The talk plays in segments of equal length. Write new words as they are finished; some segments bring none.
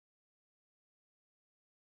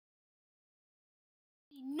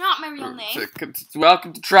Not my real name.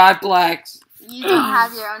 Welcome to Triplex. You don't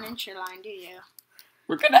have your own intro line, do you?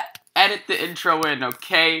 We're gonna edit the intro in,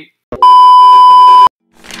 okay?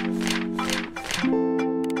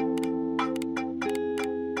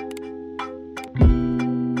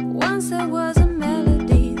 Once there was a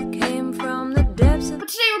melody that came from the depths of... But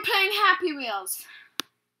today we're playing Happy Wheels.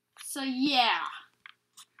 So yeah.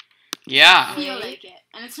 Yeah. I feel like it.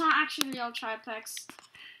 And it's not actually real Triplex.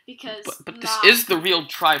 Because but this is the real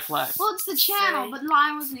Triplex. Well, it's the channel, but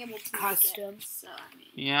Lime wasn't able to Custom. make it. So, I mean...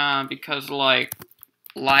 Yeah, because, like,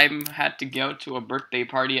 Lime had to go to a birthday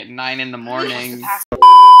party at 9 in the morning.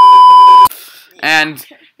 And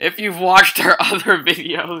if you've watched our other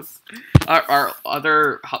videos, our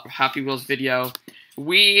other Happy Wheels video,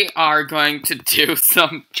 we are going to do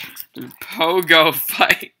some pogo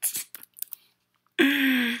fights.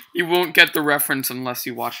 You won't get the reference unless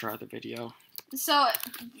you watch our other video. So,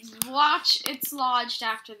 watch It's Lodged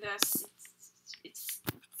after this. It's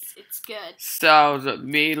good. So,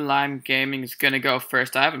 me, Lime Gaming, is gonna go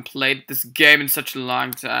first. I haven't played this game in such a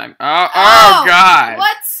long time. Oh God!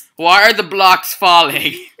 What? Why are the blocks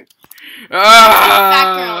falling?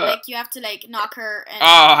 Fat girl, like, you have to, like, knock her and...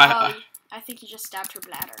 I think you just stabbed her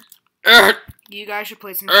bladder. You guys should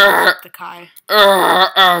play some with the Kai. Oh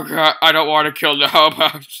God, I don't want to kill the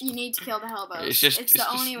hobos. You need to kill the hobos. It's the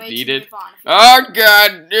only way needed. to move on. Oh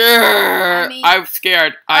God! I'm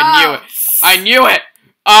scared. I knew it. I knew it.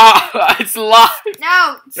 It's locked.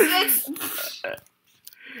 No, it's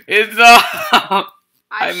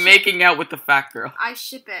I'm making out with the fat girl. I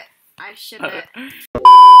ship it. I ship it.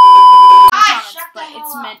 But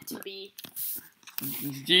it's meant to be.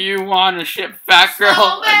 Do you want to ship Fat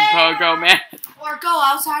Girl and Pogo Man? Or go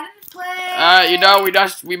outside and play? You know,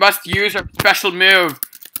 we must use our special move.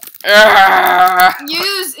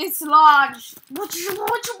 Use It's Lodged.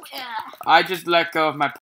 I just let go of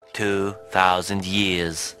my 2,000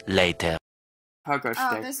 years later. pogo stick.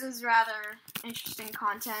 Oh, this is rather interesting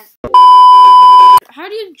content. How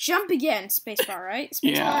do you jump again? Spacebar, right?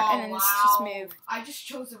 Spacebar, yeah. and then just move. I just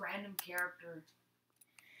chose a random character.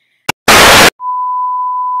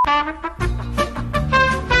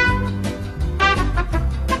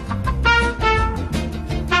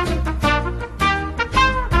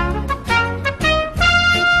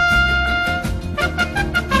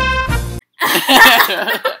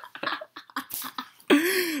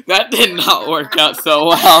 That did not work out so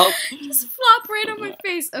well. Just flop right on my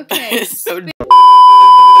face. Okay. So boom!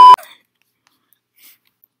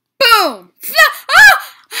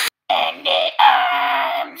 In the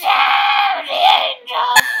arms of the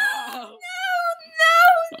angel. No!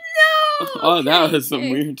 Oh, that was some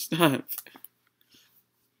weird stuff.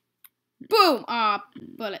 Boom!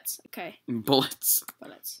 Bullets. Okay. Bullets.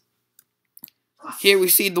 Bullets. Here we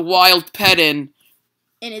see the wild pet in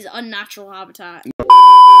his unnatural habitat.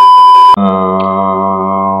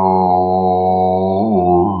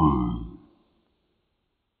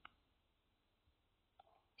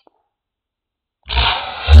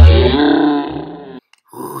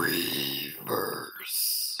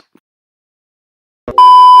 reverse.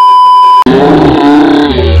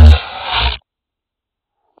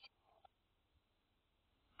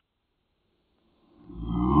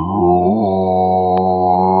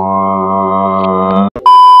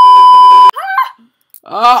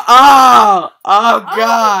 Oh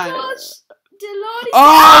God! Oh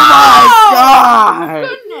my God!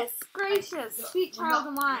 Goodness gracious, sweet child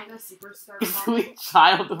of mine. Sweet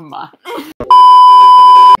child of mine.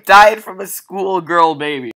 Died from a schoolgirl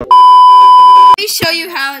baby. Let me show you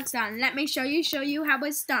how it's done. Let me show you how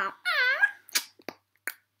it's done.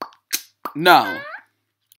 No.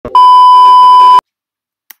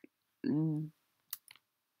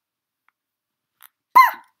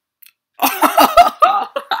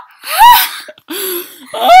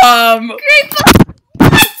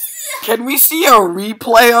 Can we see a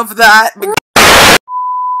replay of that?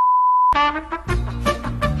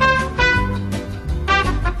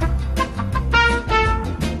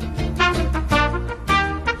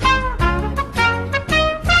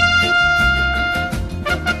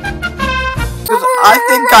 I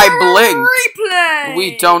think I blinked. Replay!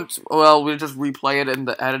 We don't, well, we'll just replay it in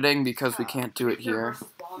the editing because we can't do it here.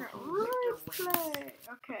 Replay.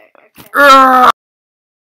 Okay.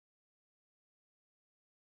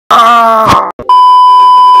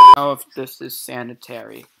 Oh, if this is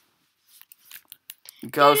sanitary.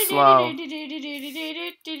 Go slow.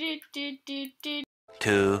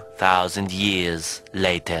 2,000 years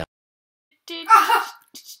later.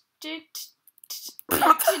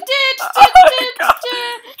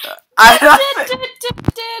 I don't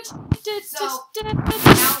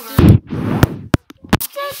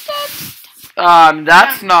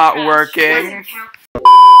That's not Yes. working. Doesn't count.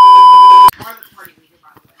 Private party leader, by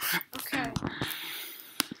the way. Okay.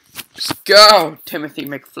 Let's go, Timothy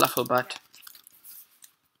McFlufflebutt.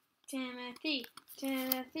 Timothy.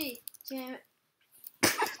 Timothy, get your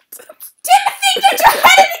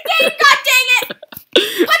head in the game, god dang it!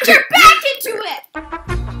 Put your back into it!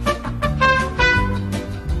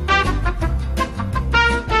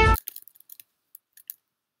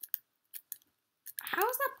 How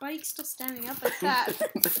is that bike still standing up like that?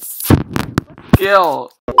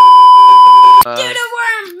 Skill. Do the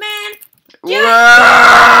worm, man! Whoa!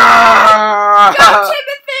 Go,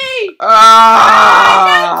 Timothy!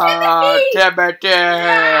 Timothy!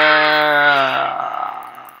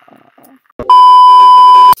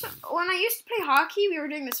 When I used to play hockey, we were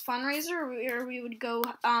doing this fundraiser where we would go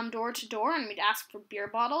door to door and we'd ask for beer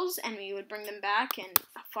bottles and we would bring them back and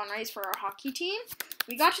fundraise for our hockey team.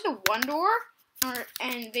 We got to the one door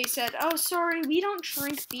and they said, "Oh, sorry, we don't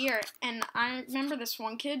drink beer." And I remember this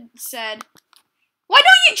one kid said, "Why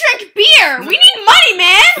don't you drink beer? We need money,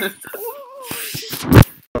 man!"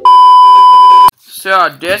 So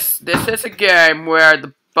this is a game where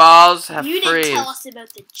the balls have You freeze. didn't tell us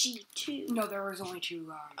about the G2. No, there was only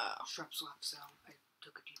 2 strips left, so I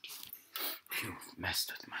took a G2. You've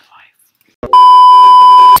messed with my life.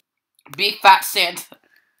 Be fat, Santa.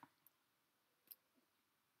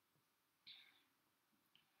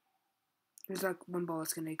 There's like one ball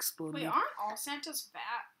that's gonna explode. Wait, aren't all Santas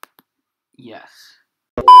fat? Yes.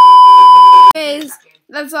 Anyways,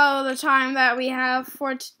 that's all the time that we have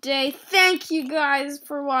for today. Thank you guys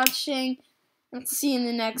for watching. Let's see you in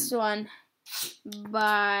the next one.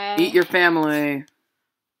 Bye. Eat your family.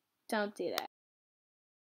 Don't do that.